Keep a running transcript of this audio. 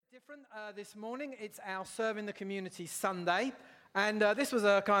different this morning. It's our Serving the Community Sunday. And this was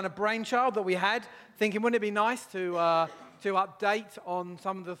a kind of brainchild that we had, thinking wouldn't it be nice to update on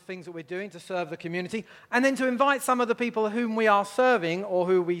some of the things that we're doing to serve the community, and then to invite some of the people whom we are serving or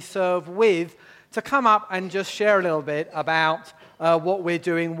who we serve with to come up and just share a little bit about what we're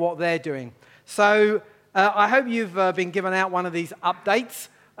doing, what they're doing. So I hope you've been given out one of these updates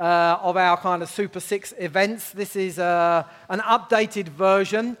of our kind of Super 6 events. This is an updated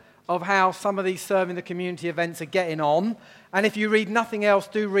version of how some of these Serving the Community events are getting on. And if you read nothing else,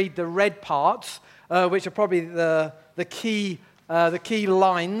 do read the red parts, which are probably the key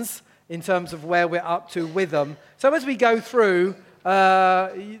lines in terms of where we're up to with them. So as we go through,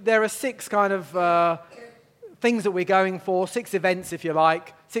 there are 6 kind of things that we're going for, 6 events, if you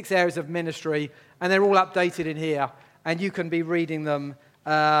like, 6 areas of ministry, and they're all updated in here, and you can be reading them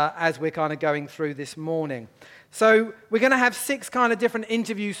as we're kind of going through this morning. So we're going to have 6 kind of different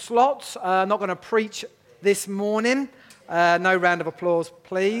interview slots. I'm not going to preach this morning. No round of applause,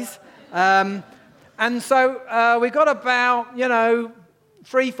 please. And so we've got about,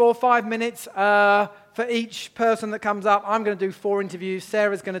 3, 4, 5 minutes for each person that comes up. I'm going to do 4 interviews.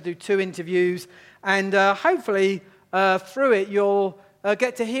 Sarah's going to do 2 interviews. And hopefully through it you'll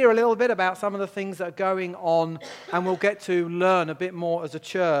get to hear a little bit about some of the things that are going on, and we'll get to learn a bit more as a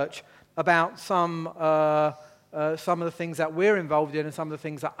church about some of the things that we're involved in and some of the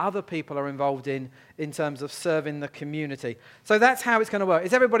things that other people are involved in terms of serving the community. So that's how it's going to work.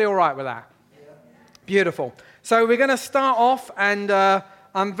 Is everybody all right with that? Yeah. Beautiful. So we're going to start off, and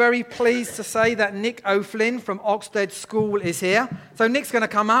I'm very pleased to say that Nick O'Flynn from Oxted School is here. So Nick's going to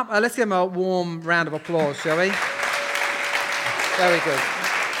come up. Let's give him a warm round of applause, shall we? Very good.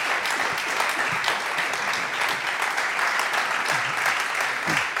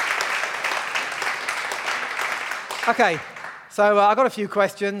 Okay, so I've got a few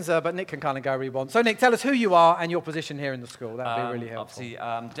questions, but Nick can kind of go where he wants. So Nick, tell us who you are and your position here in the school. That would be really helpful.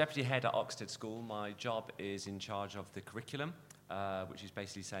 Obviously, deputy head at Oxted School. My job is in charge of the curriculum, which is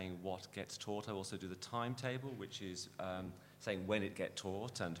basically saying what gets taught. I also do the timetable, which is saying when it gets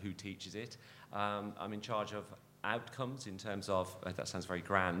taught and who teaches it. I'm in charge of outcomes in terms of, that sounds very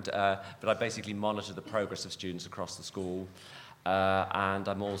grand, but I basically monitor the progress of students across the school. And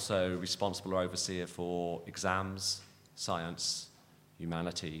I'm also responsible or overseer for exams, science,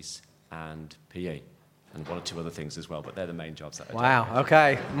 humanities, and PE, and 1 or 2 other things as well, but they're the main jobs that I do. Wow,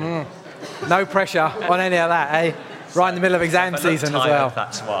 okay. No pressure on any of that, eh? Right in the middle of exam season as well.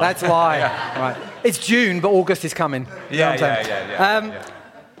 That's why. That's why. Right. It's June, but August is coming. Yeah.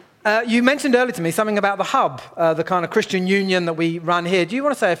 You mentioned earlier to me something about the Hub, the kind of Christian union that we run here. Do you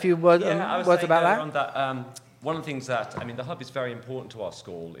want to say a few words about that? One of the things that, the Hub is very important to our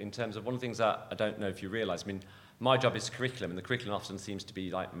school in terms of one of the things that I don't know if you realise. My job is curriculum, and the curriculum often seems to be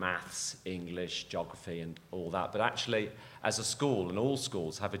like maths, English, geography, and all that. But actually, as a school, and all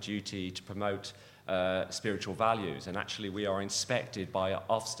schools have a duty to promote spiritual values. And actually, we are inspected by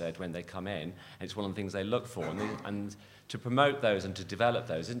Ofsted when they come in, and it's one of the things they look for. And to promote those and to develop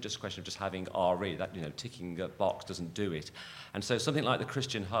those isn't just a question of just having RE. That, ticking a box doesn't do it. And so something like the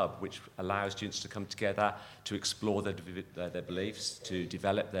Christian Hub, which allows students to come together to explore their beliefs, to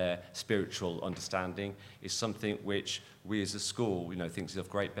develop their spiritual understanding, is something which we as a school, think is of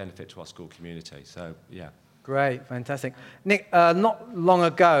great benefit to our school community. So, yeah. Great, fantastic. Nick, not long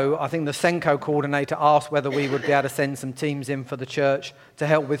ago, I think the Senko coordinator asked whether we would be able to send some teams in for the church to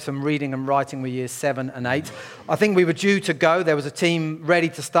help with some reading and writing with years 7 and 8. I think we were due to go. There was a team ready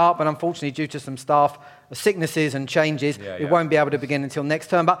to start, but unfortunately, due to some staff sicknesses and changes, it won't be able to begin until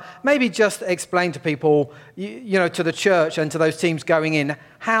next term. But maybe just explain to people, to the church and to those teams going in,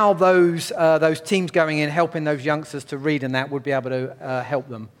 how those teams going in, helping those youngsters to read and that would be able to help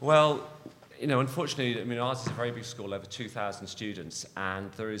them. Well, unfortunately, ours is a very big school, over 2,000 students,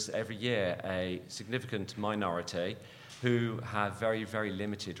 and there is every year a significant minority who have very, very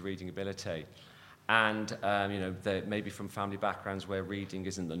limited reading ability. And, they may be from family backgrounds where reading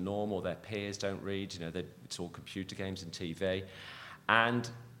isn't the norm, or their peers don't read, it's all computer games and TV. And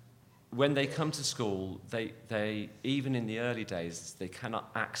when they come to school, they even in the early days, they cannot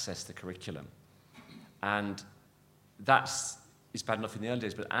access the curriculum. And it's bad enough in the early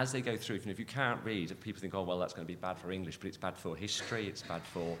days, but as they go through, if you can't read, people think, oh, well, that's going to be bad for English, but it's bad for history, it's bad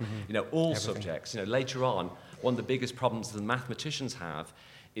for, all subjects. Later on, one of the biggest problems the mathematicians have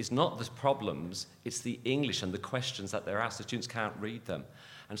is not the problems, it's the English and the questions that they're asked. The students can't read them.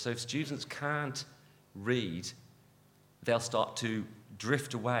 And so if students can't read, they'll start to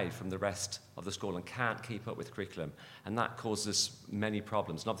drift away from the rest of the school and can't keep up with curriculum. And that causes many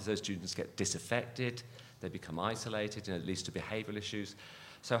problems. And obviously those students get disaffected, they become isolated, and it leads to behavioural issues.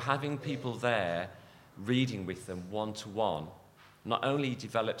 So having people there reading with them one-to-one not only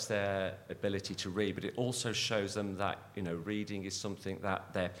develops their ability to read, but it also shows them that, reading is something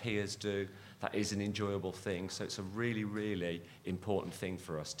that their peers do, that is an enjoyable thing. So it's a really, really important thing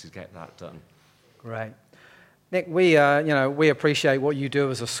for us to get that done. Great. Nick, we appreciate what you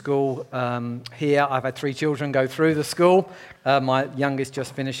do as a school here. I've had 3 children go through the school. My youngest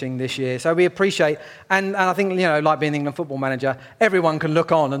just finishing this year. So we appreciate, and I think, like being the England football manager, everyone can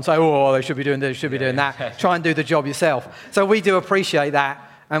look on and say, oh, they should be doing this, should be doing that. Try and do the job yourself. So we do appreciate that.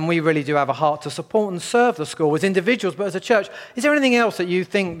 And we really do have a heart to support and serve the school as individuals, but as a church. Is there anything else that you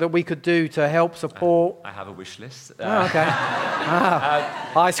think that we could do to help support? I have a wish list. Okay.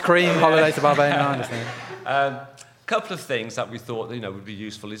 Ice cream, holidays to Barbados, I understand. A couple of things that we thought would be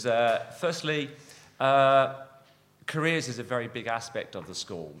useful is, firstly, careers is a very big aspect of the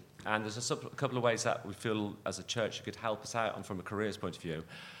school. And there's a couple of ways that we feel as a church you could help us out on from a careers point of view.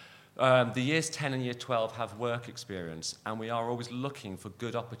 The years 10 and year 12 have work experience, and we are always looking for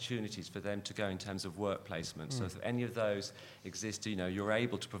good opportunities for them to go in terms of work placement. So if any of those exist, you're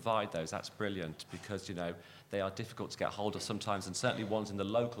able to provide those, that's brilliant, because, they are difficult to get hold of sometimes, and certainly ones in the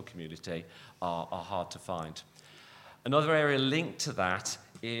local community are hard to find. Another area linked to that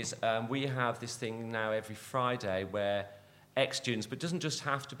is we have this thing now every Friday where ex-students, but it doesn't just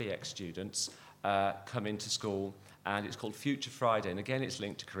have to be ex-students, come into school, and it's called Future Friday. And again, it's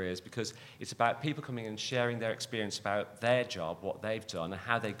linked to careers because it's about people coming and sharing their experience about their job, what they've done, and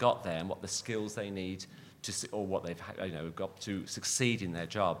how they got there, and what the skills they need to, or what they've got to succeed in their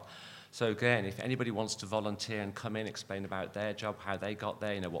job. So again, if anybody wants to volunteer and come in, explain about their job, how they got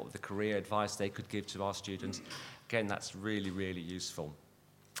there, what the career advice they could give to our students, again, that's really, really useful.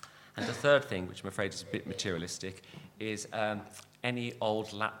 And the third thing, which I'm afraid is a bit materialistic, is any old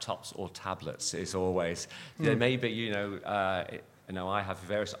laptops or tablets is always. There may be, I have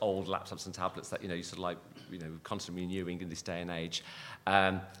various old laptops and tablets that, you sort of like, constantly renewing in this day and age.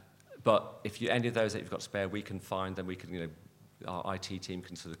 But if any of those that you've got spare, we can find them, we can, our IT team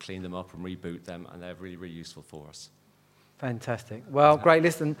can sort of clean them up and reboot them, and they're really, really useful for us. Fantastic. Well, great.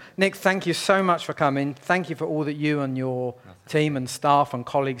 Listen, Nick, thank you so much for coming. Thank you for all that you and your team and staff and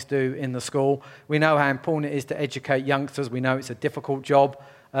colleagues do in the school. We know how important it is to educate youngsters. We know it's a difficult job.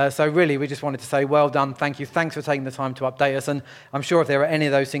 So really, we just wanted to say well done. Thank you. Thanks for taking the time to update us. And I'm sure if there are any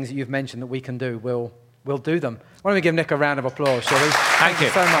of those things that you've mentioned that we can do, we'll do them. Why don't we give Nick a round of applause, shall we? Thank you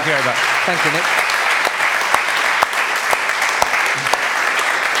so much. Thank you very much. Thank you, Nick.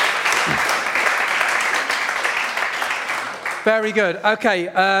 Very good.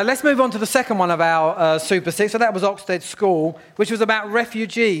 Okay, let's move on to the second one of our Super 6. So that was Oxted School, which was about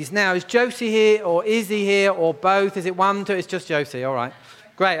refugees. Now, is Josie here, or is he here, or both? Is it one, two? It's just Josie. All right.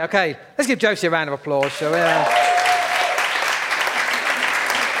 Great. Okay, let's give Josie a round of applause, shall we?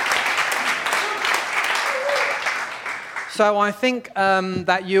 So I think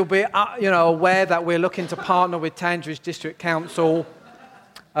that you'll be aware that we're looking to partner with Tandridge District Council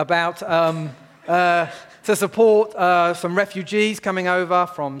about to support some refugees coming over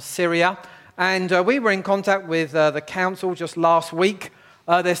from Syria. And we were in contact with the council just last week.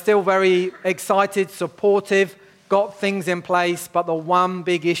 They're still very excited, supportive, got things in place, but the one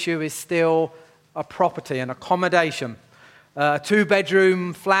big issue is still a property and accommodation. A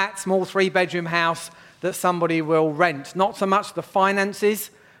 2-bedroom flat, small 3-bedroom house that somebody will rent. Not so much the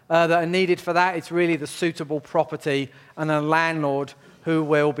finances that are needed for that, it's really the suitable property and a landlord who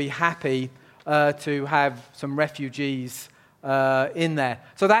will be happy to have some refugees in there.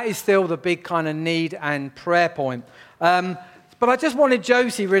 So that is still the big kind of need and prayer point. But I just wanted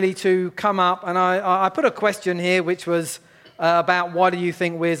Josie really to come up, and I put a question here which was about why do you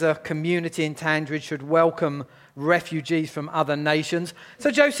think we as a community in Tandridge should welcome refugees from other nations.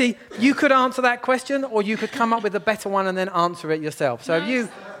 So Josie, you could answer that question, or you could come up with a better one and then answer it yourself. So you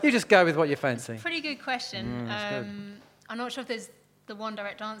just go with what you fancy. Pretty good question. Good. I'm not sure if there's the one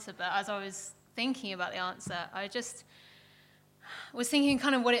direct answer, but as I was thinking about the answer, I just was thinking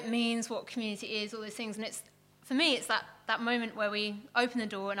kind of what it means, what community is, all those things. And for me, it's that moment where we open the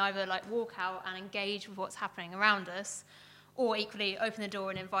door and either like walk out and engage with what's happening around us, or equally open the door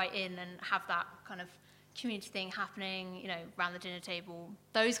and invite in and have that kind of community thing happening, around the dinner table.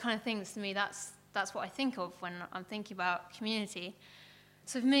 Those kind of things, to me, that's what I think of when I'm thinking about community.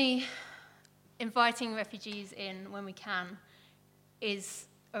 So for me, inviting refugees in when we can is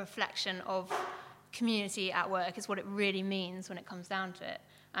a reflection of community at work, is what it really means when it comes down to it.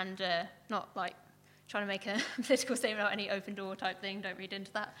 And not like trying to make a political statement about any open door type thing, don't read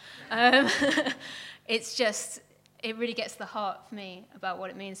into that. It's just, it really gets to the heart for me about what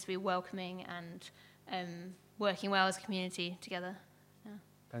it means to be welcoming and working well as a community together. Yeah.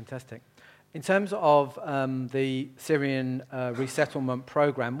 Fantastic. In terms of the Syrian resettlement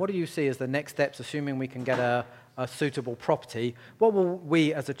program, what do you see as the next steps, assuming we can get a suitable property? What will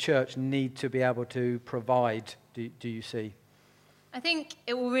we as a church need to be able to provide, do you see? I think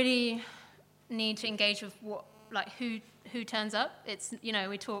it will really need to engage with who turns up. It's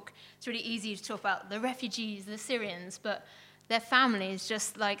it's really easy to talk about the refugees, the Syrians, but their families,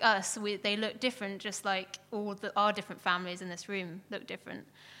 just like us, they look different, just like our different families in this room look different.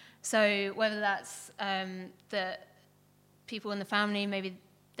 So whether that's the people in the family, maybe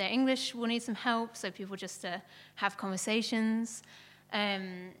their English will need some help, so people just to have conversations,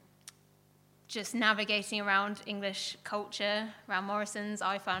 just navigating around English culture, around Morrison's.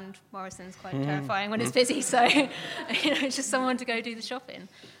 I found Morrison's quite terrifying when it's busy, so it's just someone to go do the shopping.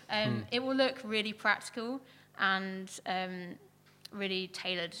 It will look really practical and really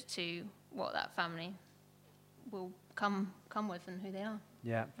tailored to what that family will come with and who they are.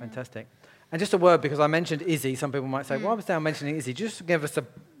 Yeah, fantastic. And just a word, because I mentioned Izzy, some people might say, why was Dale mentioning Izzy? Just give us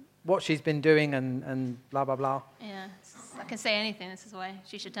what she's been doing and blah, blah, blah. Yeah, I can say anything, this is why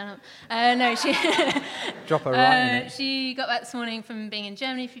she should turn up. No, she... Drop her right in it. She got back this morning from being in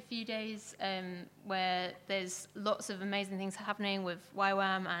Germany for a few days, where there's lots of amazing things happening with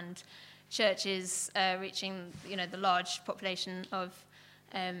YWAM and churches reaching, the large population of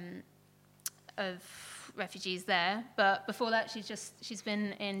refugees there. But before that, she's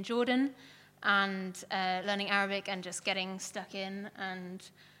been in Jordan and learning Arabic and just getting stuck in and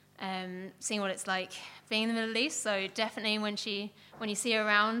seeing what it's like being in the Middle East. So definitely when you see her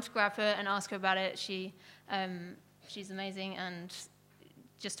around, grab her and ask her about it. She's amazing, and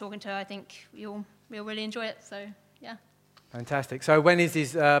just talking to her, I think you'll really enjoy it. So yeah. Fantastic. So when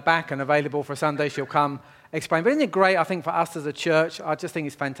Izzy's back and available for Sunday, she'll come explain. But isn't it great, I think, for us as a church? I just think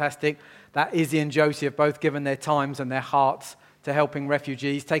it's fantastic that Izzy and Josie have both given their times and their hearts to helping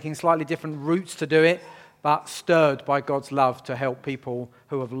refugees, taking slightly different routes to do it, but stirred by God's love to help people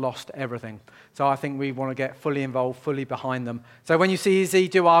who have lost everything. So I think we want to get fully involved, fully behind them. So when you see Izzy,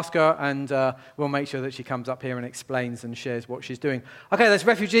 do ask her, and we'll make sure that she comes up here and explains and shares what she's doing. Okay, there's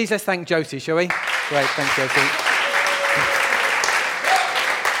refugees. Let's thank Josie, shall we? Great, thanks, Josie.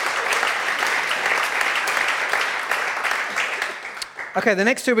 Okay, the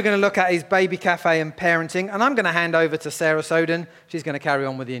next two we're going to look at is Baby Cafe and parenting, and I'm going to hand over to Sarah Soden. She's going to carry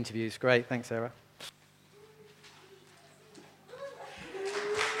on with the interviews. Great, thanks, Sarah.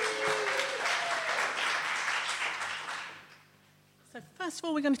 So first of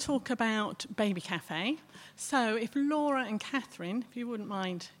all, we're going to talk about Baby Cafe. So if Laura and Catherine, if you wouldn't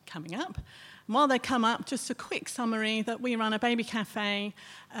mind coming up. And while they come up, just a quick summary that we run a Baby Cafe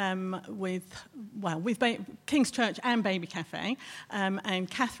with King's Church and Baby Cafe. And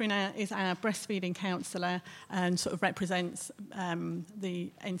Catherine is our breastfeeding counsellor and sort of represents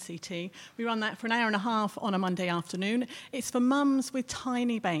the NCT. We run that for an hour and a half on a Monday afternoon. It's for mums with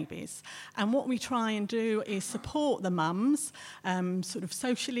tiny babies. And what we try and do is support the mums, sort of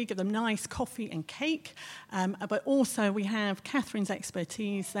socially, give them nice coffee and cake. But also we have Catherine's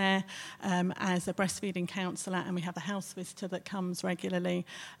expertise there as a breastfeeding counsellor, and we have a house visitor that comes regularly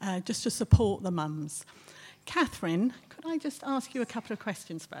just to support the mums. Catherine, could I just ask you a couple of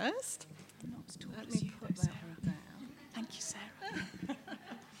questions first? Let me put that down. Thank you, Sarah.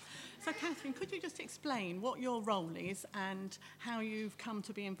 So, Catherine, could you just explain what your role is and how you've come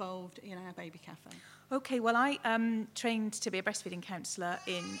to be involved in our Baby Cafe? Okay, well, I trained to be a breastfeeding counsellor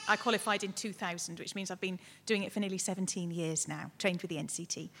I qualified in 2000, which means I've been doing it for nearly 17 years now, trained with the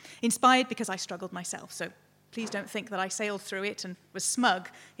NCT. Inspired because I struggled myself, so please don't think that I sailed through it and was smug.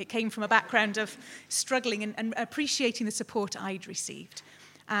 It came from a background of struggling and appreciating the support I'd received.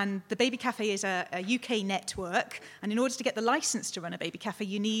 And the Baby Cafe is a UK network, and in order to get the licence to run a Baby Cafe,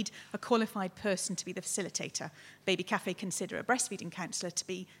 you need a qualified person to be the facilitator. Baby Cafe consider a breastfeeding counsellor to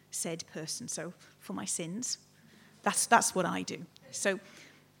be said person. So for my sins, that's what I do. So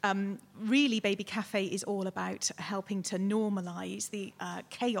really, Baby Cafe is all about helping to normalise the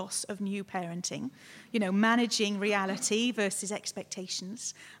chaos of new parenting, managing reality versus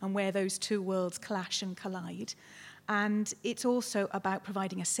expectations and where those two worlds clash and collide. And it's also about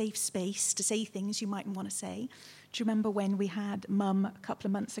providing a safe space to say things you mightn't want to say. Do you remember when we had Mum a couple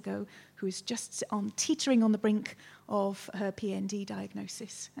of months ago who was just teetering on the brink of her PND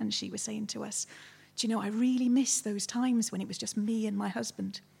diagnosis? And she was saying to us, do you know, I really miss those times when it was just me and my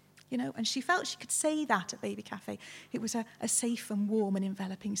husband. And she felt she could say that at Baby Cafe. It was a safe and warm and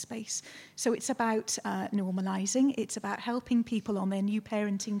enveloping space. So it's about normalising. It's about helping people on their new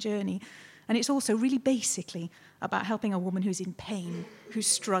parenting journey. And it's also really basically about helping a woman who's in pain, who's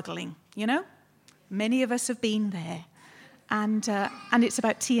struggling, Many of us have been there. and it's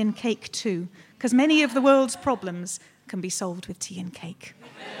about tea and cake too, because many of the world's problems can be solved with tea and cake.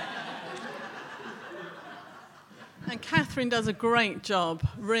 And Catherine does a great job,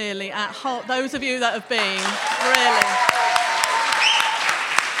 really, at those of you that have been, really.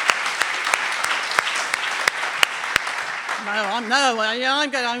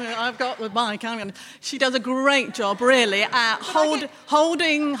 I've got the mic. She does a great job, really, at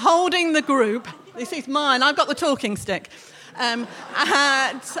holding the group. This is mine. I've got the talking stick.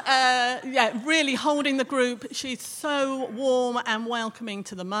 Really holding the group. She's so warm and welcoming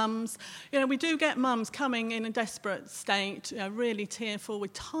to the mums. We do get mums coming in a desperate state, really tearful,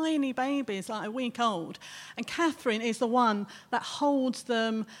 with tiny babies, like a week old. And Catherine is the one that holds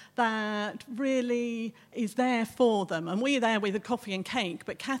them, that really is there for them. And we're there with the coffee and cake,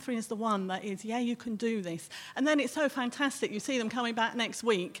 but Catherine is the one that is, you can do this. And then it's so fantastic. You see them coming back next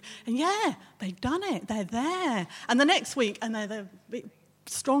week, and they've done it. They're there. And the next week, and they're a bit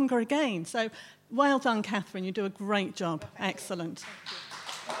stronger again. So well done, Catherine. You do a great job. Excellent.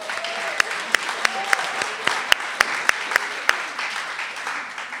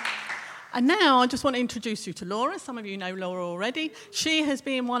 And now I just want to introduce you to Laura. Some of you know Laura already. She has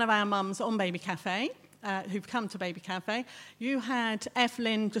been one of our mums on Baby Cafe, who've come to Baby Cafe. You had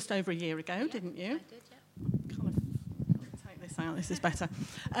Evelyn just over a year ago, didn't you? I did, yeah. Take this out. This is better.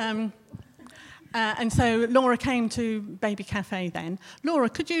 And so Laura came to Baby Cafe then. Laura,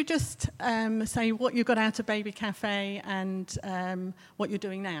 could you just say what you got out of Baby Cafe and what you're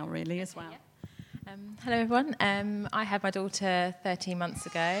doing now, really, as well? Yeah. Hello, everyone. I had my daughter 13 months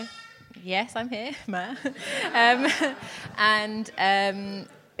ago. Yes, I'm here, Ma.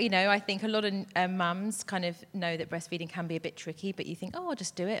 I think a lot of mums kind of know that breastfeeding can be a bit tricky, but you think, I'll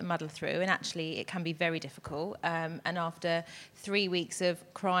just do it and muddle through. And actually, it can be very difficult. And after 3 weeks of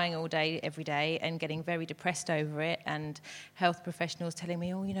crying all day, every day, and getting very depressed over it, and health professionals telling me,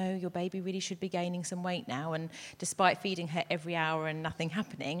 your baby really should be gaining some weight now. And despite feeding her every hour and nothing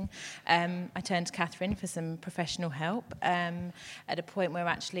happening, I turned to Catherine for some professional help at a point where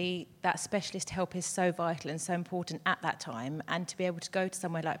actually that specialist help is so vital and so important at that time. And to be able to go to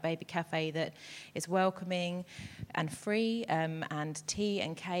somewhere like Baby Cafe that is welcoming and free, and tea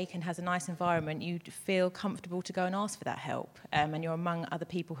and cake, and has a nice environment, you feel comfortable to go and ask for that help, and you're among other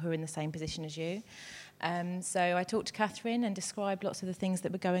people who are in the same position as you. So I talked to Catherine and described lots of the things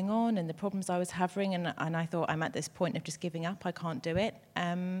that were going on and the problems I was having, and I thought, I'm at this point of just giving up, I can't do it.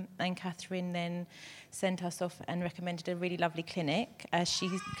 And Catherine then sent us off and recommended a really lovely clinic.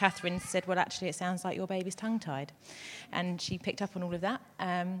 Catherine said, well, actually, it sounds like your baby's tongue-tied. And she picked up on all of that.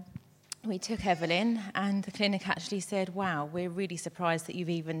 We took Evelyn, and the clinic actually said, wow, we're really surprised that you've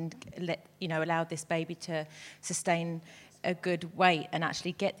even allowed this baby to sustain a good weight and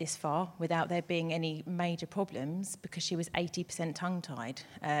actually get this far without there being any major problems, because she was 80% tongue-tied,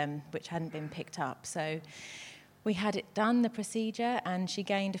 which hadn't been picked up. So we had it done, the procedure, and she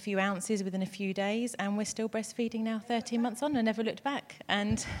gained a few ounces within a few days, and we're still breastfeeding now 13 months on and never looked back,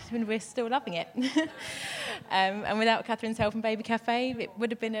 and we're still loving it. And without Catherine's help in Baby Cafe, it would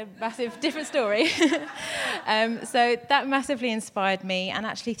have been a massive different story. So that massively inspired me, and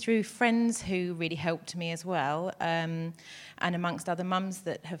actually through friends who really helped me as well, and amongst other mums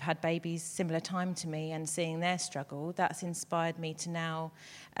that have had babies similar time to me and seeing their struggle, that's inspired me to now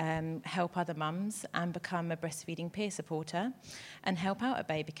help other mums and become a breastfeeding peer supporter and help out at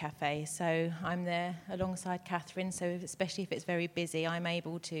Baby Cafe. So I'm there alongside Catherine, so especially if it's very busy, I'm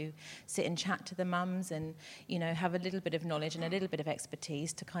able to sit and chat to the mums and, have a little bit of knowledge and a little bit of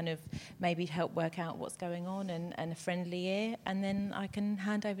expertise to kind of maybe help work out what's going on and a friendly ear, and then I can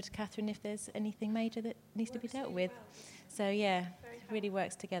hand over to Catherine if there's anything major that needs to be dealt with. So yeah, it really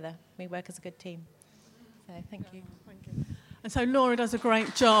works together. We work as a good team. So thank you. Thank you. And so Laura does a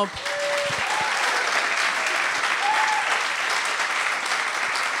great job.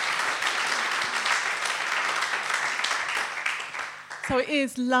 So it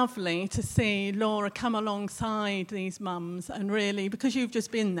is lovely to see Laura come alongside these mums, and really, because you've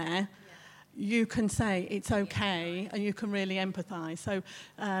just been there, you can say it's okay, and you can really empathise. So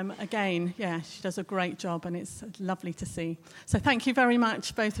again, she does a great job, and it's lovely to see. So thank you very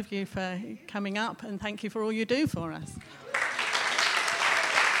much, both of you, for coming up, and thank you for all you do for us.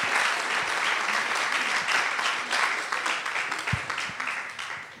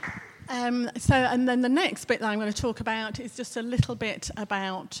 And then the next bit that I'm going to talk about is just a little bit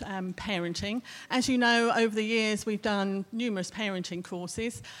about parenting. As you know, over the years we've done numerous parenting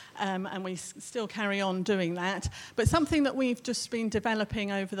courses, and we still carry on doing that. But something that we've just been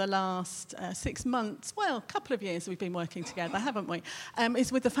developing over the last 6 months, well, a couple of years we've been working together, haven't we?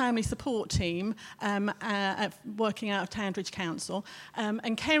 Is with the family support team working out of Tandridge Council.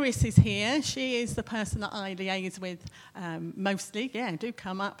 And Keris is here. She is the person that I liaise with mostly. Yeah, do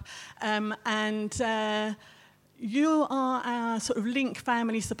come up. You are our sort of link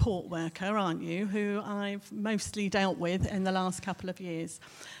family support worker, aren't you, who I've mostly dealt with in the last couple of years.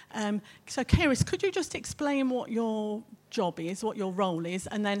 So, Keris, could you just explain what your job is, what your role is,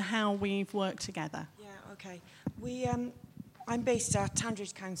 and then how we've worked together? Yeah, okay. I'm based at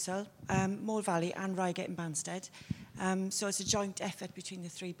Tandridge Council, Mole Valley and Reigate and Banstead. So it's a joint effort between the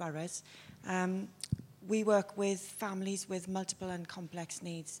 3 boroughs. We work with families with multiple and complex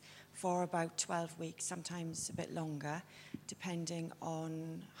needs for about 12 weeks, sometimes a bit longer, depending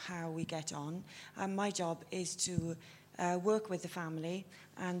on how we get on. And my job is to work with the family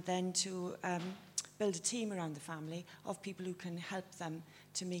and then to build a team around the family of people who can help them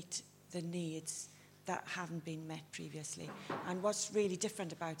to meet the needs that haven't been met previously. And what's really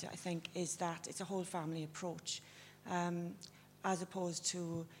different about it, I think, is that it's a whole family approach, as opposed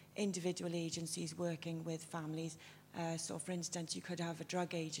to individual agencies working with families. So, for instance, you could have a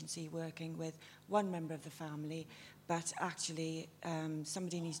drug agency working with one member of the family, but actually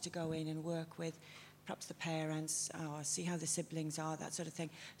somebody needs to go in and work with perhaps the parents or see how the siblings are, that sort of thing,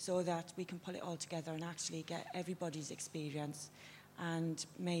 so that we can pull it all together and actually get everybody's experience and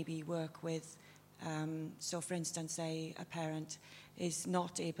maybe work with, so for instance, say a parent is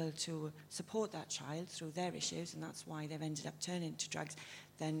not able to support that child through their issues, and that's why they've ended up turning to drugs,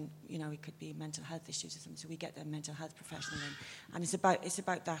 then, you know, it could be mental health issues or something, so we get their mental health professional in. And it's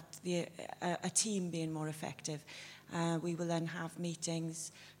about that, a team being more effective. We will then have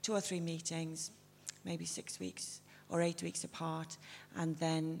meetings, 2 or 3 meetings, maybe 6 weeks or 8 weeks apart, and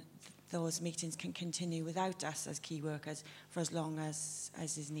then those meetings can continue without us as key workers for as long as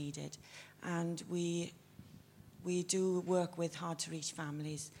is needed. And we do work with hard-to-reach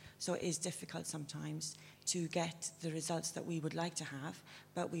families, so it is difficult sometimes to get the results that we would like to have,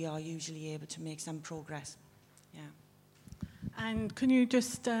 but we are usually able to make some progress. Yeah. And can you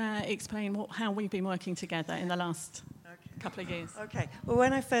just explain how we've been working together in the last couple of years? Okay. Well,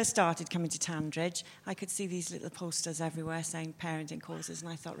 when I first started coming to Tandridge, I could see these little posters everywhere saying parenting courses, and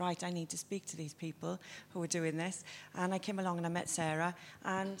I thought, right, I need to speak to these people who are doing this. And I came along and I met Sarah,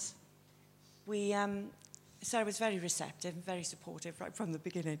 and Sarah was very receptive and very supportive right from the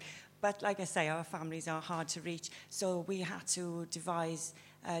beginning. But like I say, our families are hard to reach, so we had to devise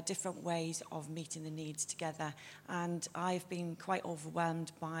different ways of meeting the needs together. And I've been quite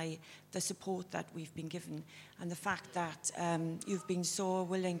overwhelmed by the support that we've been given and the fact that you've been so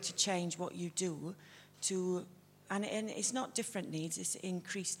willing to change what you do to, and it's not different needs, it's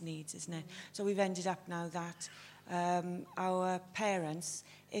increased needs, isn't it? So we've ended up now that our parents,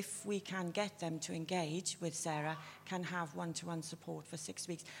 if we can get them to engage with Sarah, can have one-to-one support for 6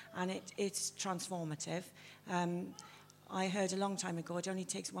 weeks. And it's transformative. I heard a long time ago, it only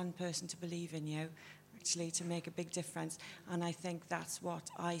takes one person to believe in you, actually, to make a big difference. And I think that's what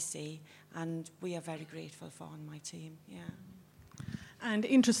I see, and we are very grateful for on my team, yeah. And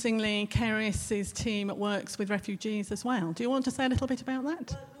interestingly, Keris's team works with refugees as well. Do you want to say a little bit about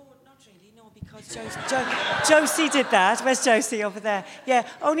that? Well, not really, no, because Josie did that. Where's Josie? Over there. Yeah,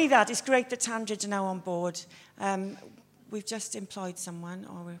 only that. It's great that Tandridge are now on board. We've just employed someone,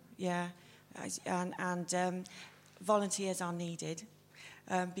 and volunteers are needed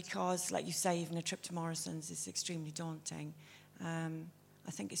because, like you say, even a trip to Morrison's is extremely daunting. I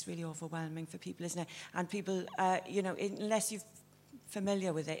think it's really overwhelming for people, isn't it? And people, unless you're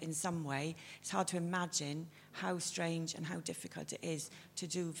familiar with it in some way, it's hard to imagine how strange and how difficult it is to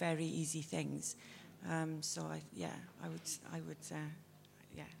do very easy things. I would,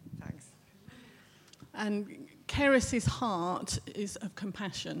 thanks. And Keris's heart is of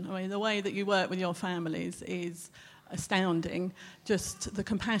compassion. I mean, the way that you work with your families is astounding. Just the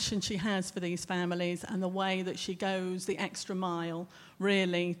compassion she has for these families and the way that she goes the extra mile,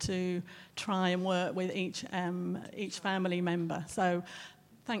 really, to try and work with each family member. So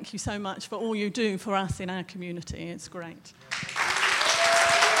thank you so much for all you do for us in our community. It's great.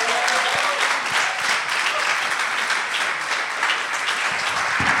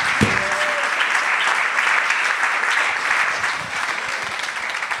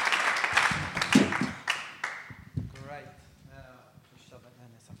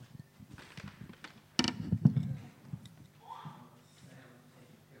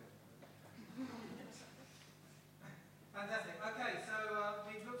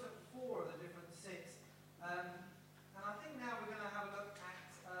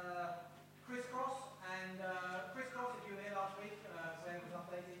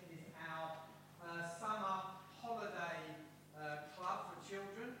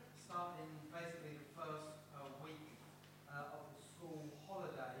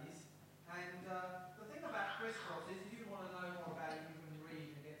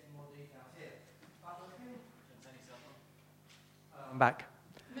 I'm back.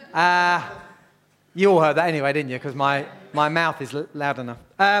 You all heard that anyway, didn't you? Because my mouth is loud enough.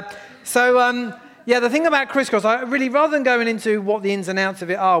 The thing about Crisscross, rather than going into what the ins and outs of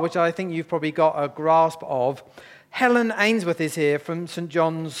it are, which I think you've probably got a grasp of, Helen Ainsworth is here from St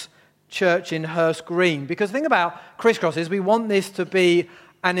John's Church in Hurst Green. Because the thing about Crisscross is we want this to be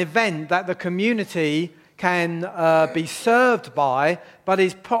an event that the community can be served by, but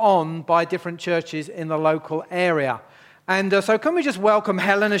is put on by different churches in the local area. And so can we just welcome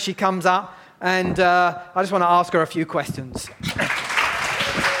Helen as she comes up? And I just want to ask her a few questions.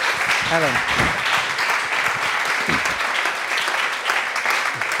 Helen.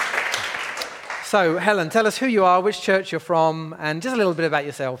 So, Helen, tell us who you are, which church you're from, and just a little bit about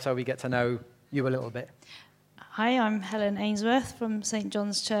yourself so we get to know you a little bit. Hi, I'm Helen Ainsworth from St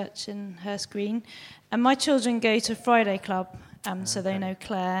John's Church in Hurst Green. And my children go to Friday Club, so they know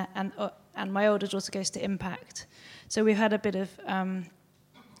Claire, and my older daughter goes to Impact. So we've had a bit of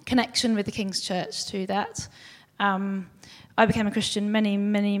connection with the King's Church through that. I became a Christian many,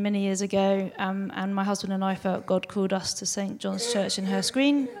 many, many years ago, and my husband and I felt God called us to St John's Church in Hurst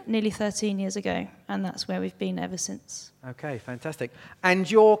Green nearly 13 years ago, and that's where we've been ever since. Okay, fantastic.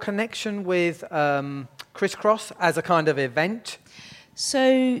 And your connection with Crisscross as a kind of event?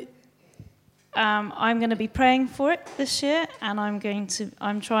 So I'm going to be praying for it this year, and I'm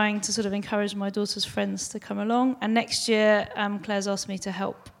trying to sort of encourage my daughter's friends to come along. And next year, Claire's asked me to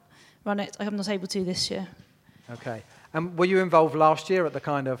help run it. I'm not able to this year. Okay. And were you involved last year at the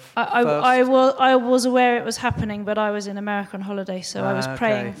kind of I was aware it was happening, but I was in America on holiday, so I was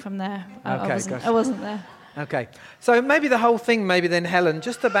praying from there. I wasn't there. Okay. So maybe the whole thing, then, Helen,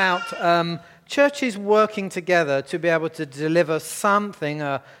 just about churches working together to be able to deliver something,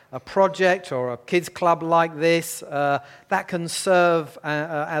 a project or a kids club like this, that can serve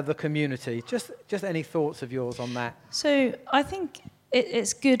the community. Just any thoughts of yours on that? So I think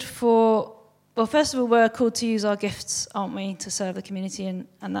it's good for... Well, first of all, we're called to use our gifts, aren't we, to serve the community,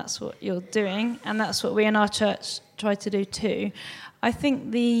 and that's what you're doing, and that's what we in our church try to do too. I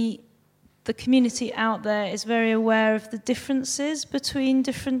think the community out there is very aware of the differences between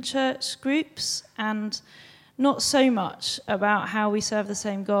different church groups, and not so much about how we serve the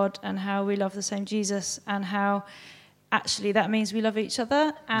same God and how we love the same Jesus and how actually that means we love each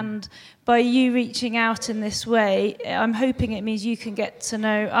other. And by you reaching out in this way, I'm hoping it means you can get to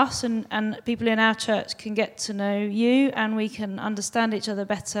know us and people in our church can get to know you, and we can understand each other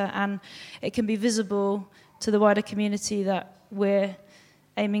better, and it can be visible to the wider community that we're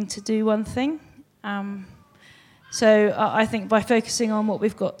aiming to do one thing. So I think by focusing on what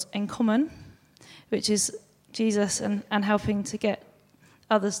we've got in common, which is Jesus and helping to get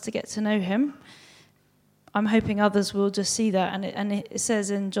others to get to know him, I'm hoping others will just see that. And it says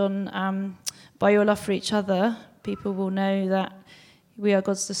in John, by your love for each other, people will know that we are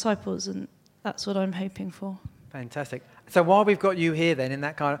God's disciples, and that's what I'm hoping for. Fantastic. So while we've got you here then in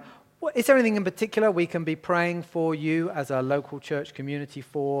that kind of... Is there anything in particular we can be praying for you as a local church community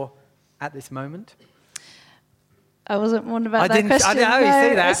for at this moment? I wasn't wondering about that question. I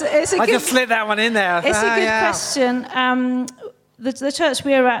didn't see that. I just slid that one in there. It's a good question. The church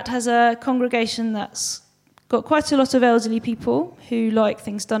we're at has a congregation that's got quite a lot of elderly people who like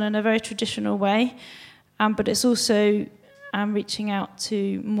things done in a very traditional way, but it's also reaching out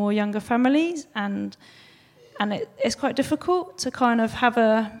to more younger families, and it's quite difficult to kind of have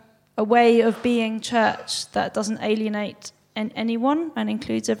a way of being church that doesn't alienate anyone and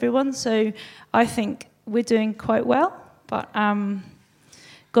includes everyone. So I think we're doing quite well, but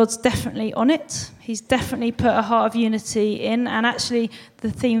God's definitely on it. He's definitely put a heart of unity in, and actually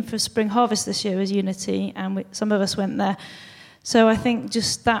the theme for Spring Harvest this year was unity, and some of us went there. So I think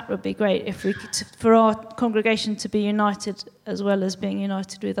just that would be great if we could, for our congregation to be united as well as being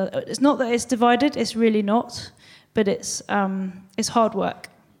united with others. It's not that it's divided, it's really not, but it's hard work.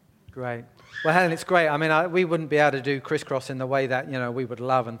 Great. Well, Helen, it's great. I mean, we wouldn't be able to do Crisscross in the way that, we would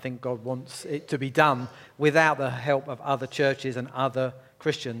love and think God wants it to be done without the help of other churches and other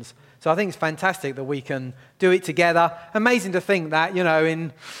Christians. So I think it's fantastic that we can do it together. Amazing to think that,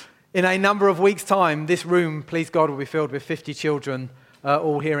 in a number of weeks' time, this room, please God, will be filled with 50 children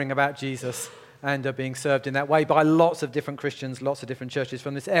all hearing about Jesus and being served in that way by lots of different Christians, lots of different churches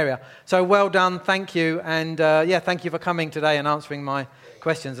from this area. So well done, thank you, and thank you for coming today and answering my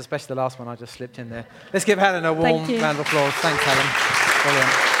questions, especially the last one I just slipped in there. Let's give Helen a warm round of applause. Thanks, Helen.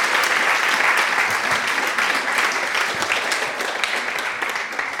 Brilliant.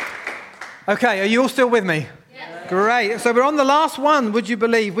 Okay, are you all still with me? Yes. Great. So we're on the last one, would you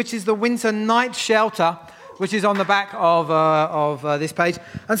believe, which is the winter night shelter. which is on the back of this page.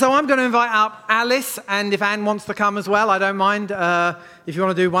 And so I'm going to invite up Alice, and if Anne wants to come as well, I don't mind. If you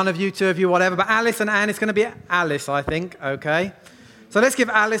want to do one of you, two of you, whatever. But Alice and Anne, it's going to be Alice, I think. Okay. So let's give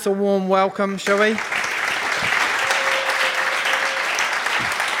Alice a warm welcome, shall we?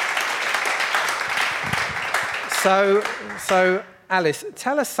 So Alice,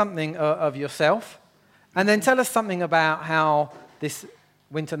 tell us something of yourself, and then tell us something about how this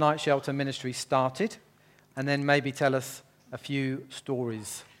Winter Night Shelter ministry started, and then maybe tell us a few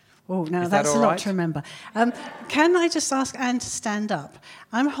stories. Oh, now that's a lot to remember. Can I just ask Anne to stand up?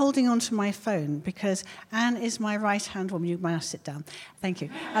 I'm holding on to my phone because Anne is my right-hand woman. You might have to sit down. Thank you.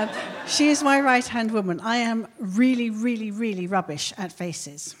 She is my right-hand woman. I am really, really, really rubbish at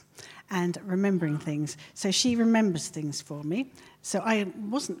faces and remembering things. So she remembers things for me. So I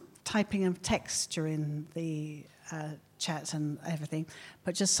wasn't typing a text during the chat and everything,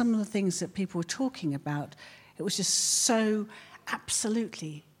 but just some of the things that people were talking about. It was just so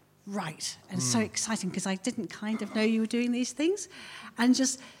absolutely right and so exciting because I didn't kind of know you were doing these things. And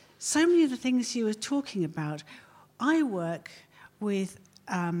just so many of the things you were talking about. I work with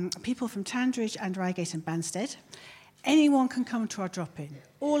people from Tandridge and Reigate and Banstead. Anyone can come to our drop-in.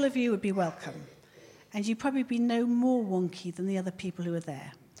 All of you would be welcome. And you'd probably be no more wonky than the other people who are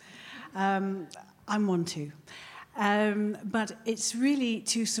there. I'm one too. But it's really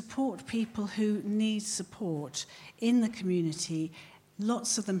to support people who need support in the community.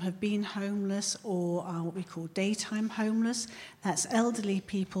 Lots of them have been homeless or are what we call daytime homeless. That's elderly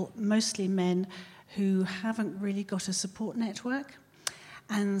people, mostly men, who haven't really got a support network.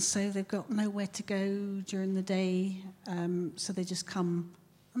 And so they've got nowhere to go during the day, so they just come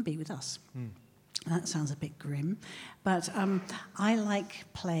and be with us. That sounds a bit grim, but I like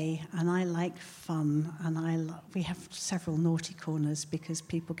play and I like fun, and we have several naughty corners because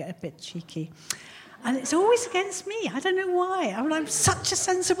people get a bit cheeky. And it's always against me. I don't know why. I'm such a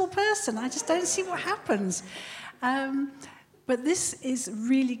sensible person. I just don't see what happens. But this is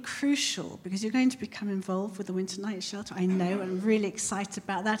really crucial because you're going to become involved with the Winter Night Shelter. I know, I'm really excited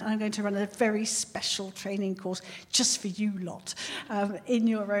about that. I'm going to run a very special training course just for you lot in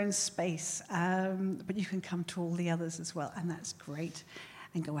your own space. But you can come to all the others as well, and that's great,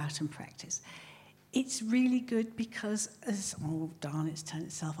 and go out and practice. It's really good because, oh darn, it's turned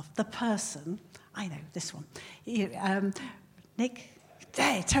itself off. The person, I know, this one. Nick?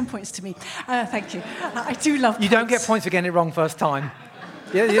 There, 10 points to me. Thank you. I do love points. You don't get points for getting it wrong first time.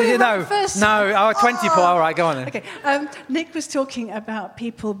 You know. No, 20 points. All right, go on then. Okay. Nick was talking about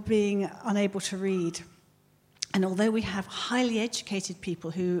people being unable to read. And although we have highly educated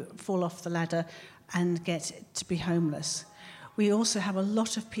people who fall off the ladder and get to be homeless, we also have a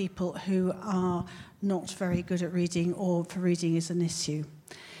lot of people who are not very good at reading, or for reading is an issue.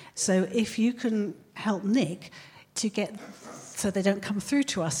 So if you can help Nick to get so they don't come through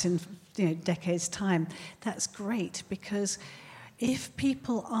to us in decades' time, that's great, because if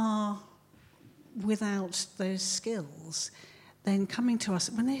people are without those skills, then coming to us,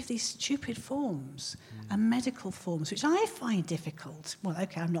 when they have these stupid forms and medical forms, which I find difficult. Well,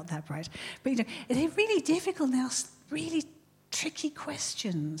 okay, I'm not that bright, but they're really difficult, and they ask really tricky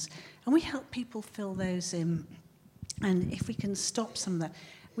questions, and we help people fill those in. And if we can stop some of that,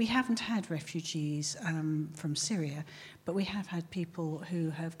 we haven't had refugees from Syria, but we have had people who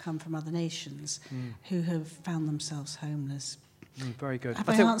have come from other nations who have found themselves homeless. Very good. Have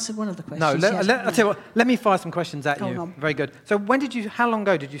I answered one of the questions? No, I'll tell you what, let me fire some questions at you. Very good. So how long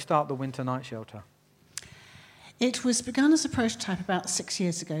ago did you start the Winter Night Shelter? It was begun as a prototype about 6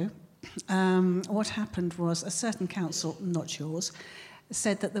 years ago. What happened was a certain council, not yours,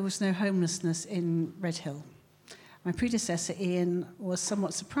 said that there was no homelessness in Redhill. My predecessor, Ian, was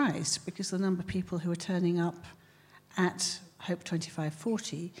somewhat surprised because the number of people who were turning up at Hope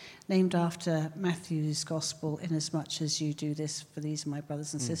 2540, named after Matthew's Gospel, in as much as you do this for these my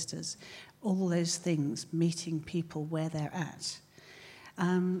brothers and sisters, all those things, meeting people where they're at.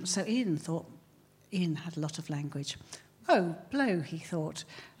 So Ian had a lot of language. Oh, blow, he thought,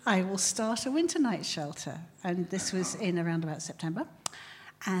 I will start a Winter Night Shelter. And this was in around about September.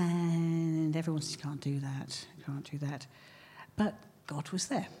 And everyone said, you can't do that. But God was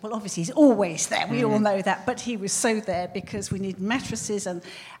there. Well, obviously, he's always there. We all know that. But he was so there because we need mattresses. And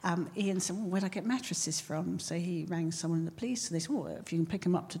Ian said, well, where'd I get mattresses from? So he rang someone in the police. And they said, well, if you can pick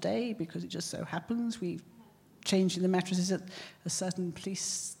them up today, because it just so happens we're changing the mattresses at a certain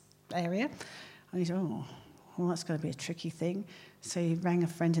police area. And he said, oh, well, that's going to be a tricky thing. So he rang a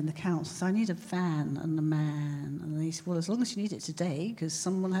friend in the council, said, I need a van and a man. And he said, well, as long as you need it today, because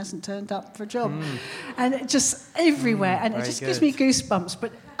someone hasn't turned up for a job. And it just everywhere, and it just gives me goosebumps.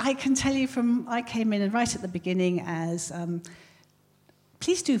 But I can tell you I came in and right at the beginning as,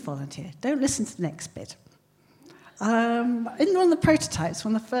 please do volunteer. Don't listen to the next bit. In one of the prototypes,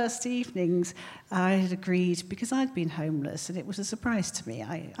 one of the first evenings, I had agreed, because I'd been homeless, and it was a surprise to me.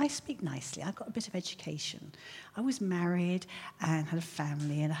 I speak nicely. I got a bit of education. I was married and had a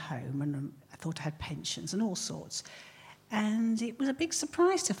family and a home, and I thought I had pensions and all sorts. And it was a big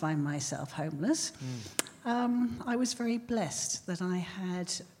surprise to find myself homeless. I was very blessed that I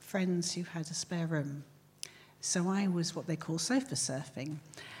had friends who had a spare room. So I was what they call sofa surfing.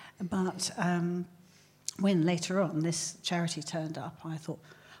 But when later on this charity turned up, I thought,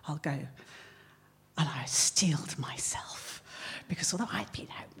 I'll go. And I steeled myself, because although I'd been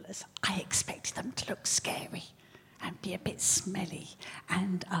homeless, I expected them to look scary and be a bit smelly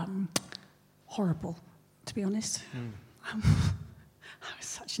and horrible, to be honest. I was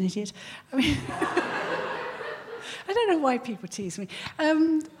such an idiot. I mean, I don't know why people tease me.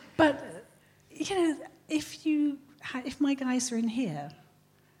 But, if my guys are in here,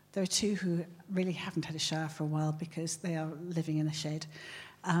 there are two who really haven't had a shower for a while because they are living in a shed.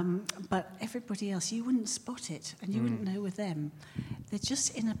 But everybody else, you wouldn't spot it, and you wouldn't know with them. They're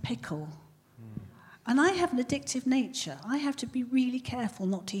just in a pickle. And I have an addictive nature. I have to be really careful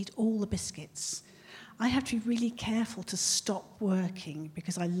not to eat all the biscuits. I have to be really careful to stop working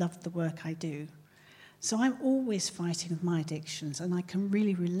because I love the work I do. So I'm always fighting with my addictions, and I can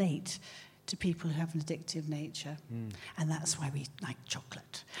really relate to people who have an addictive nature. And that's why we like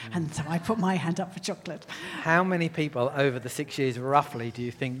chocolate. And so I put my hand up for chocolate. How many people over the 6 years, roughly, do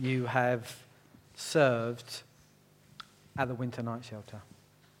you think you have served at the winter night shelter?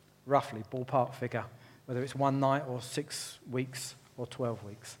 Roughly, ballpark figure, whether it's one night or 6 weeks or 12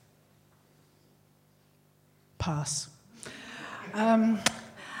 weeks. Pass.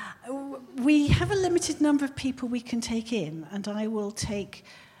 We have a limited number of people we can take in, and I will take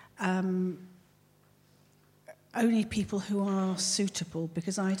only people who are suitable,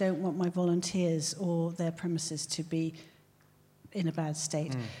 because I don't want my volunteers or their premises to be in a bad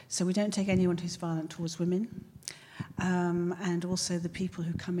state. So we don't take anyone who's violent towards women. And also the people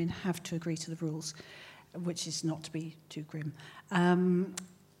who come in have to agree to the rules, which is not to be too grim.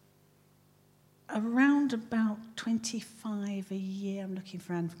 Around about 25 a year, I'm looking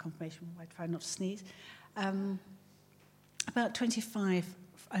for Anne for confirmation, I'd try not to sneeze. About 25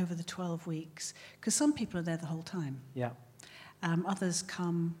 over the 12 weeks, because some people are there the whole time. Yeah. Others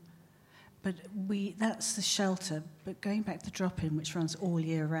come, but that's the shelter. But going back to the drop-in, which runs all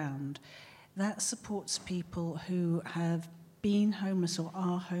year round, that supports people who have been homeless or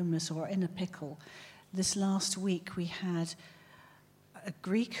are homeless or are in a pickle. This last week we had a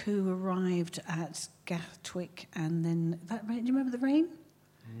Greek who arrived at Gatwick, and then that rain. Do you remember the rain?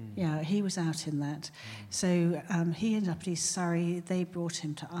 Yeah, he was out in that. So he ended up in East Surrey. They brought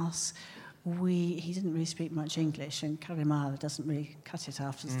him to us. He didn't really speak much English, and Karimala doesn't really cut it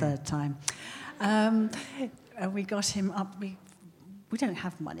after the third time. We got him up. We don't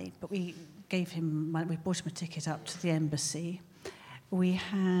have money, but we gave him money. We bought him a ticket up to the embassy. We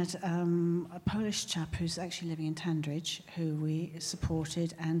had a Polish chap who's actually living in Tandridge, who we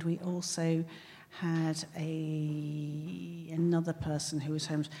supported, and we also had another person who was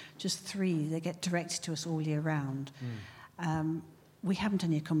homeless. Just 3. They get directed to us all year round. We haven't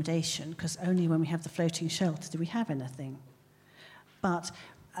any accommodation, because only when we have the floating shelter do we have anything. But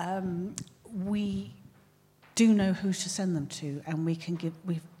we do know who to send them to, and we can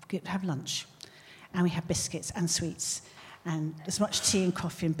have lunch, and we have biscuits and sweets, and as much tea and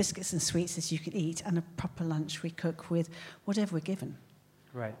coffee and biscuits and sweets as you can eat, and a proper lunch we cook with whatever we're given.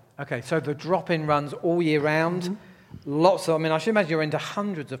 Right. Okay, so the drop-in runs all year round. Lots of, I should imagine you're into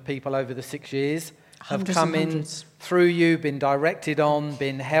hundreds of people over the 6 years. Have come in through you, been directed on,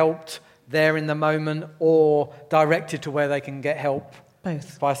 been helped there in the moment, or directed to where they can get help.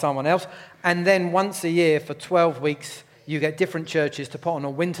 Both. By someone else. And then once a year for 12 weeks, you get different churches to put on a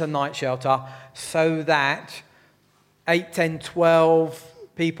winter night shelter so that 8, 10, 12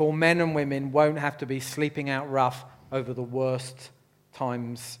 people, men and women, won't have to be sleeping out rough over the worst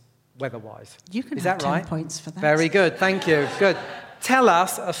times weather-wise. You can Is have that 10 right? points for that. Very good, thank you. Good. Tell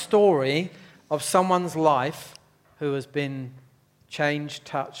us a story of someone's life who has been changed,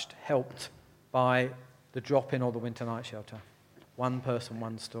 touched, helped by the drop-in or the winter night shelter. One person,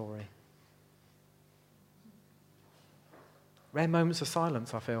 one story. Rare moments of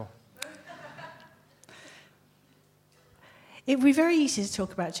silence, I feel. It would be very easy to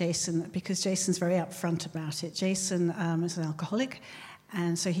talk about Jason because Jason's very upfront about it. Jason is an alcoholic,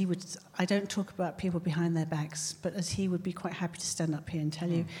 and so I don't talk about people behind their backs, but as he would be quite happy to stand up here and tell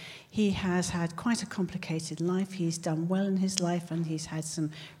you, he has had quite a complicated life. He's done well in his life, and he's had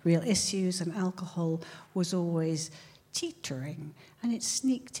some real issues, and alcohol was always teetering, and it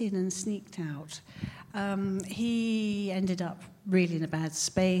sneaked in and sneaked out. He ended up really in a bad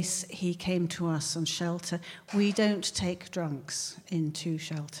space. He came to us on shelter. We don't take drunks into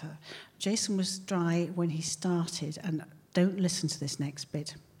shelter. Jason was dry when he started, and don't listen to this next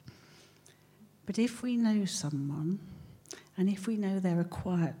bit. But if we know someone, and if we know they're a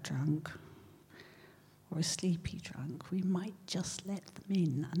quiet drunk or a sleepy drunk, we might just let them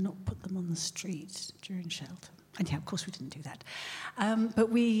in and not put them on the street during shelter. And yeah, of course we didn't do that. But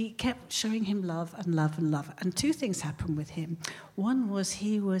we kept showing him love and love and love. And two things happened with him. One was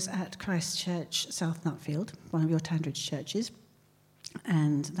he was at Christ Church, South Nutfield, one of your Tandridge churches.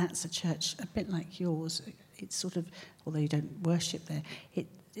 And that's a church a bit like yours. It's sort of, although you don't worship there,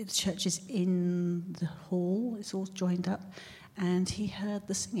 the church is in the hall. It's all joined up. And he heard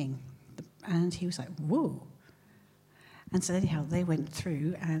the singing. And he was like, whoa. And so anyhow, they went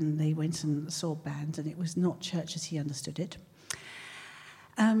through and they went and saw a band, and it was not church as he understood it.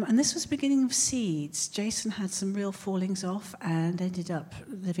 And this was the beginning of seeds. Jason had some real fallings off and ended up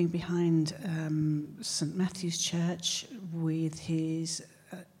living behind St. Matthew's Church with his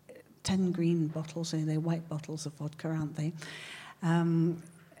 10 green bottles, and they're white bottles of vodka, aren't they?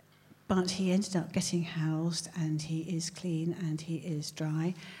 But he ended up getting housed, and he is clean and he is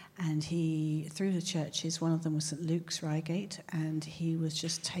dry. And he, through the churches, one of them was St. Luke's, Reigate, and he was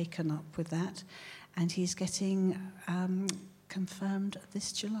just taken up with that. And he's getting confirmed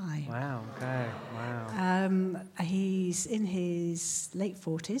this July. Wow, okay, wow. He's in his late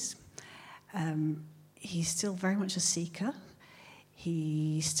 40s. He's still very much a seeker.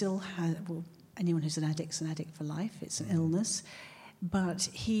 He still has, well, anyone who's an addict's an addict for life. It's an illness. But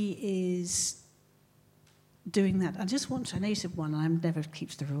he is doing that. I just want to, I know you said one, and I never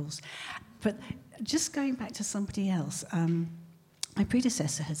keeps the rules, but just going back to somebody else, my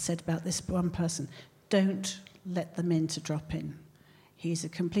predecessor had said about this one person, don't let them in to drop in. He's a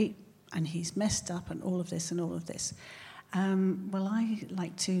complete, and he's messed up and all of this and all of this. Well, I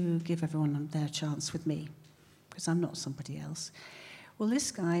like to give everyone their chance with me, because I'm not somebody else. Well,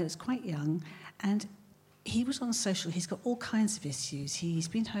 this guy was quite young, and he was on social. He's got all kinds of issues. He's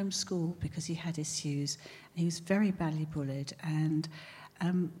been homeschooled because he had issues. And he was very badly bullied. And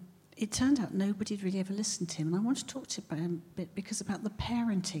it turned out nobody really ever listened to him. And I want to talk to him a bit because about the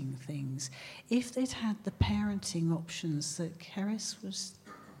parenting things. If they'd had the parenting options that Keris was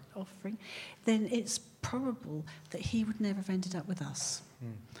offering, then it's probable that he would never have ended up with us.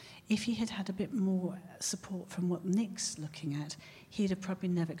 If he had had a bit more support from what Nick's looking at, he'd have probably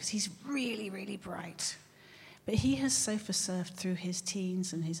never, because he's really, really bright. But he has sofa surfed through his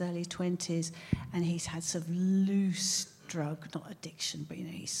teens and his early 20s, and he's had sort of loose drug, not addiction, but, you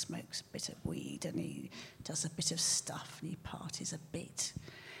know, he smokes a bit of weed and he does a bit of stuff and he parties a bit.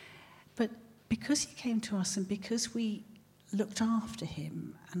 But because he came to us and because we looked after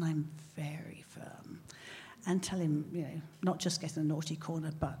him, and I'm very firm, and tell him, you know, not just get in a naughty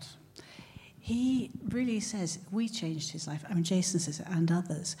corner, but he really says, we changed his life. I mean, Jason says it, and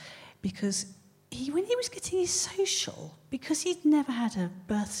others, because when he was getting his social, because he'd never had a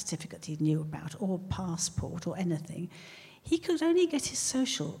birth certificate he knew about, or passport, or anything, he could only get his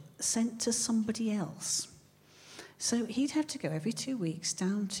social sent to somebody else. So he'd have to go every 2 weeks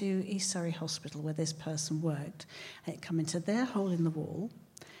down to East Surrey Hospital, where this person worked, and it'd come into their hole in the wall,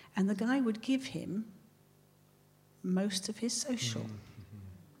 and the guy would give him most of his social.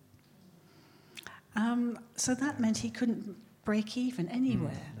 So that meant he couldn't break even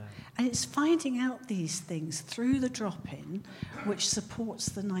anywhere. No. And it's finding out these things through the drop-in which supports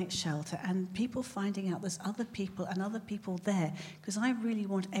the night shelter, and people finding out there's other people and other people there, because I really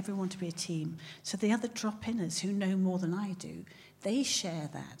want everyone to be a team. So the other drop-inners who know more than I do, they share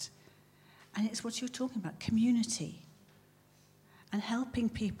that. And it's what you're talking about, community. And helping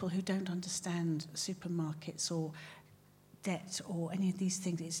people who don't understand supermarkets or debt or any of these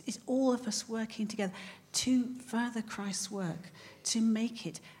things. It's all of us working together to further Christ's work, to make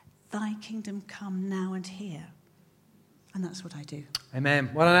it thy kingdom come now and here. And that's what I do. Amen.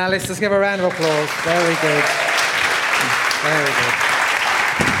 Well done, Alice. Let's give a round of applause. Very good. Very good.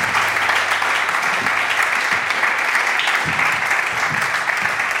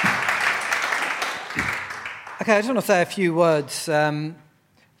 Okay, I just want to say a few words.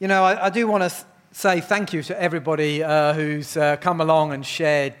 You know, I do want to say thank you to everybody who's come along and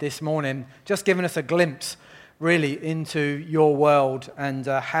shared this morning, just giving us a glimpse really into your world and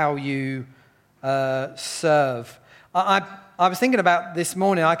how you serve. I was thinking about this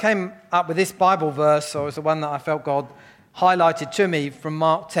morning, I came up with this Bible verse, or it was the one that I felt God highlighted to me from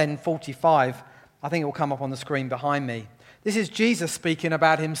Mark 10:45. I think it will come up on the screen behind me. This is Jesus speaking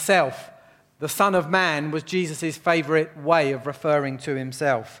about himself. The Son of Man was Jesus' favourite way of referring to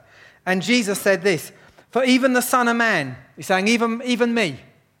himself. And Jesus said this, "For even the Son of Man," he's saying even me,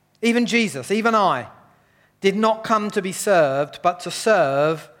 even Jesus, even I, "did not come to be served, but to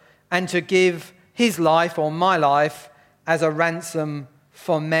serve and to give his life," or my life, "as a ransom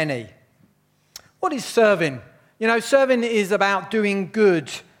for many." What is serving? You know, serving is about doing good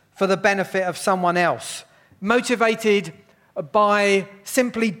for the benefit of someone else, motivated by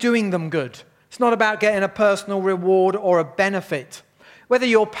simply doing them good. It's not about getting a personal reward or a benefit. Whether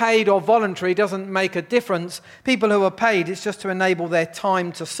you're paid or voluntary doesn't make a difference. People who are paid, it's just to enable their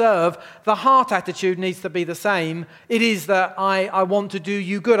time to serve. The heart attitude needs to be the same. It is that I want to do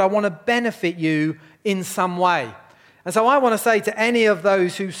you good. I want to benefit you in some way. And so I want to say to any of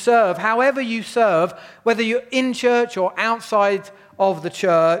those who serve, however you serve, whether you're in church or outside of the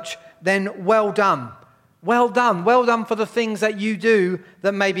church, then well done. Well done. Well done for the things that you do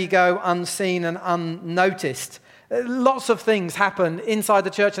that maybe go unseen and unnoticed. Lots of things happen inside the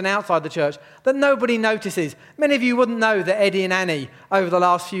church and outside the church that nobody notices. Many of you wouldn't know that Eddie and Annie, over the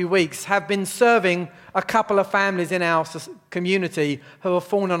last few weeks, have been serving a couple of families in our community who have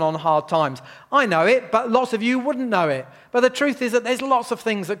fallen on hard times. I know it, but lots of you wouldn't know it. But the truth is that there's lots of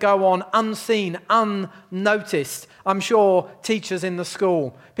things that go on unseen, unnoticed. I'm sure teachers in the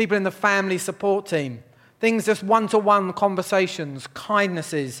school, people in the family support team, things just one-to-one conversations,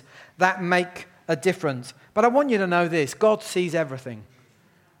 kindnesses that make a difference. But I want you to know this, God sees everything.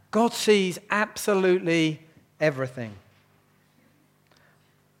 God sees absolutely everything.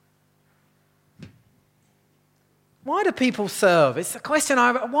 Why do people serve? It's a question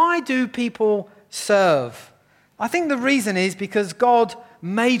why do people serve? I think the reason is because God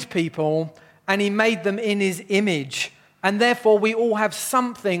made people and he made them in his image. And therefore we all have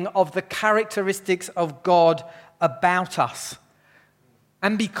something of the characteristics of God about us.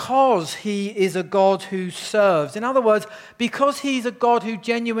 And because he is a God who serves, in other words, because he's a God who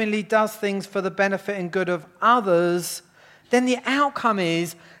genuinely does things for the benefit and good of others, then the outcome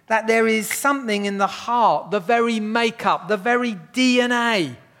is that there is something in the heart, the very makeup, the very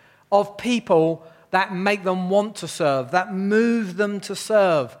DNA of people that make them want to serve, that move them to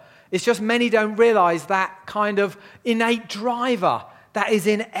serve. It's just many don't realize that kind of innate driver that is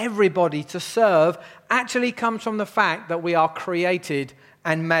in everybody to serve actually comes from the fact that we are created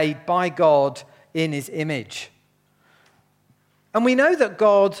and made by God in his image. And we know that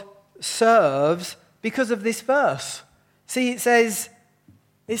God serves because of this verse. See, it says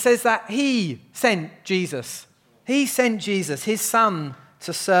that he sent Jesus. He sent Jesus, his son,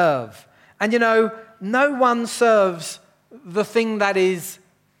 to serve. And you know, nobody sends the thing that is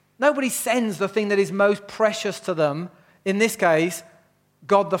most precious to them. In this case,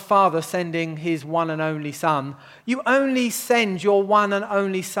 God the Father sending his one and only Son. You only send your one and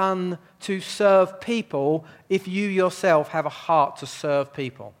only Son to serve people if you yourself have a heart to serve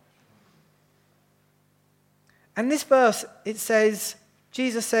people. And this verse,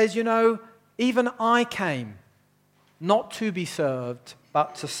 Jesus says, you know, even I came not to be served,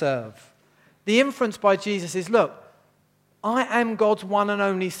 but to serve. The inference by Jesus is, look, I am God's one and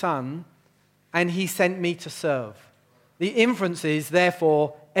only Son, and he sent me to serve. The inference is,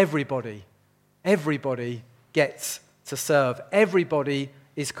 therefore, everybody gets to serve. Everybody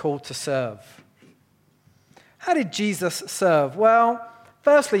is called to serve. How did Jesus serve? Well,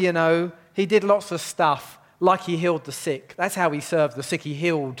 firstly, you know, he did lots of stuff, like he healed the sick. That's how he served the sick. He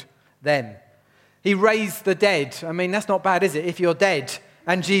healed them. He raised the dead. I mean, that's not bad, is it? If you're dead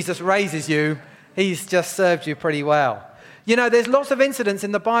and Jesus raises you, he's just served you pretty well. You know, there's lots of incidents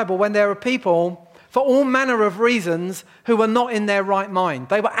in the Bible when there are people, for all manner of reasons, who were not in their right mind.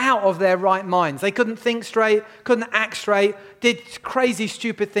 They were out of their right minds. They couldn't think straight, couldn't act straight, did crazy,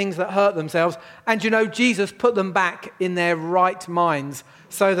 stupid things that hurt themselves. And you know, Jesus put them back in their right minds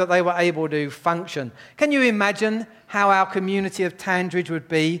so that they were able to function. Can you imagine how our community of Tandridge would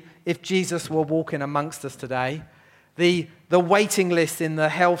be if Jesus were walking amongst us today? The waiting list in the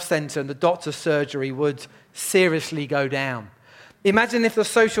health centre and the doctor's surgery would seriously go down. Imagine if the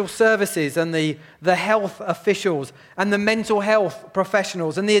social services and the health officials and the mental health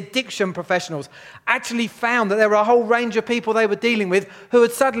professionals and the addiction professionals actually found that there were a whole range of people they were dealing with who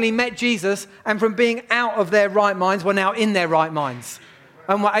had suddenly met Jesus and from being out of their right minds were now in their right minds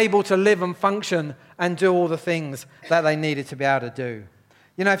and were able to live and function and do all the things that they needed to be able to do.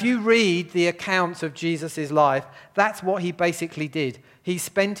 You know, if you read the accounts of Jesus' life, that's what he basically did. He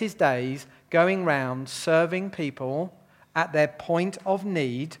spent his days going round serving people at their point of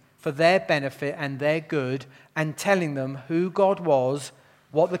need for their benefit and their good, and telling them who God was,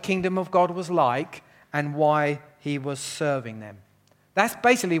 what the kingdom of God was like, and why he was serving them. That's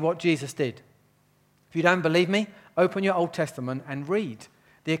basically what Jesus did. If you don't believe me, open your Old Testament and read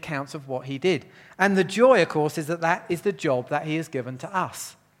the accounts of what he did. And the joy, of course, is that is the job that he has given to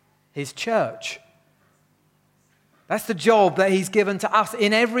us, his church. That's the job that he's given to us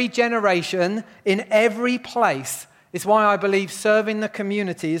in every generation, in every place. It's why I believe serving the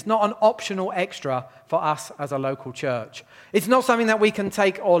community is not an optional extra for us as a local church. It's not something that we can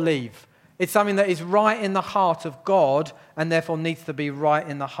take or leave. It's something that is right in the heart of God and therefore needs to be right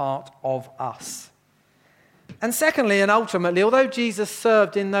in the heart of us. And secondly, and ultimately, although Jesus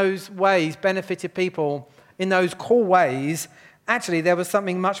served in those ways, benefited people in those cool ways, actually there was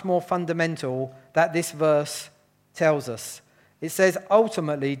something much more fundamental that this verse tells us. It says,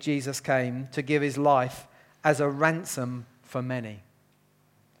 ultimately, Jesus came to give his life as a ransom for many.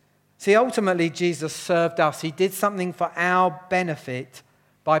 See, ultimately, Jesus served us. He did something for our benefit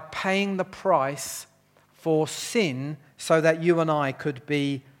by paying the price for sin so that you and I could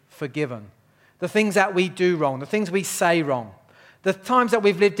be forgiven. The things that we do wrong, the things we say wrong, the times that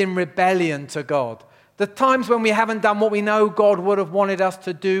we've lived in rebellion to God, the times when we haven't done what we know God would have wanted us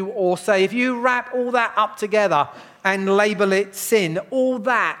to do or say. If you wrap all that up together and label it sin, all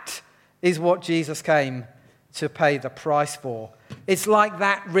that is what Jesus came to pay the price for. It's like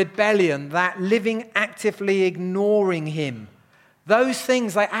that rebellion, that living actively ignoring him. Those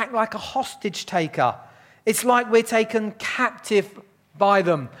things, they act like a hostage taker. It's like we're taken captive by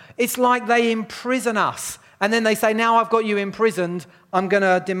them. It's like they imprison us. And then they say, now I've got you imprisoned, I'm going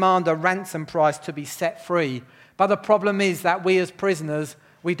to demand a ransom price to be set free. But the problem is that we as prisoners,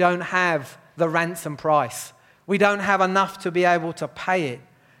 we don't have the ransom price. We don't have enough to be able to pay it.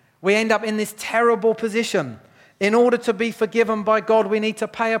 We end up in this terrible position. In order to be forgiven by God, we need to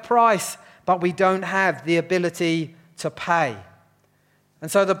pay a price, but we don't have the ability to pay. And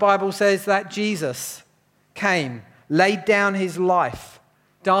so the Bible says that Jesus came, laid down his life,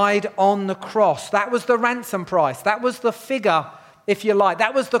 died on the cross. That was the ransom price. That was the figure, if you like.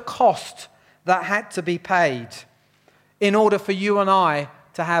 That was the cost that had to be paid in order for you and I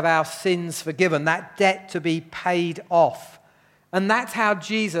to have our sins forgiven, that debt to be paid off. And that's how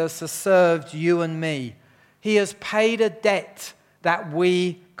Jesus has served you and me. He has paid a debt that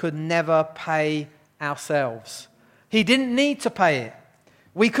we could never pay ourselves. He didn't need to pay it.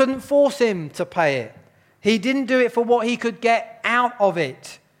 We couldn't force him to pay it. He didn't do it for what he could get out of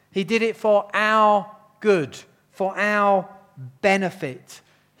it. He did it for our good, for our benefit.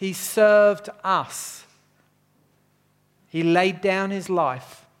 He served us. He laid down his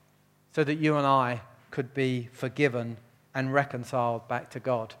life so that you and I could be forgiven and reconciled back to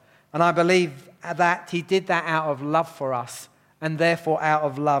God. And I believe that he did that out of love for us, and therefore out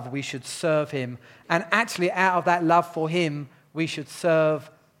of love we should serve him. And actually out of that love for him, we should serve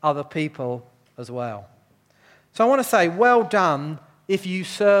other people as well. So I want to say, well done if you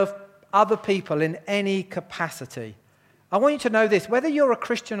serve other people in any capacity. I want you to know this, whether you're a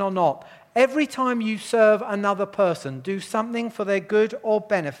Christian or not, every time you serve another person, do something for their good or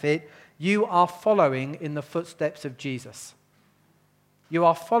benefit, you are following in the footsteps of Jesus. You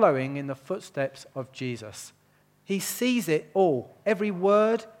are following in the footsteps of Jesus. He sees it all, every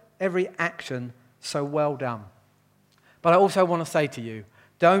word, every action, so well done. But I also want to say to you,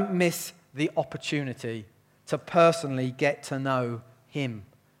 don't miss the opportunity to personally get to know him,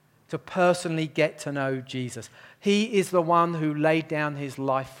 to personally get to know Jesus. He is the one who laid down his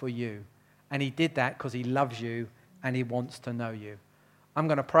life for you, and he did that because he loves you and he wants to know you. I'm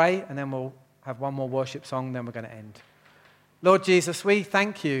going to pray, and then we'll have one more worship song, then we're going to end. Lord Jesus, we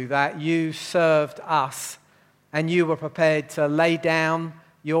thank you that you served us and you were prepared to lay down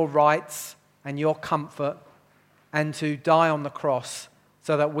your rights and your comfort and to die on the cross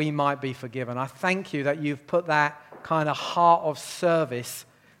so that we might be forgiven. I thank you that you've put that kind of heart of service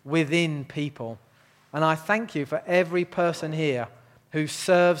within people. And I thank you for every person here who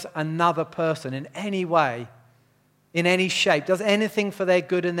serves another person in any way, in any shape, does anything for their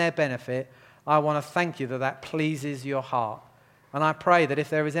good and their benefit. I want to thank you that that pleases your heart. And I pray that if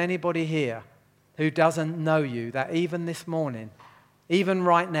there is anybody here who doesn't know you, that even this morning, even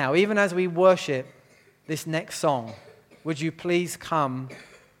right now, even as we worship this next song, would you please come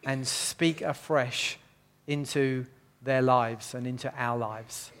and speak afresh into their lives and into our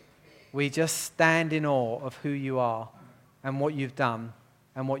lives. We just stand in awe of who you are and what you've done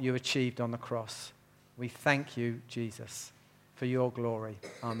and what you achieved on the cross. We thank you, Jesus, for your glory.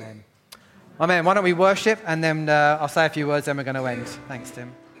 Amen. Amen. Why don't we worship, and then I'll say a few words, then we're going to end. Thanks,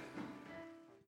 Tim.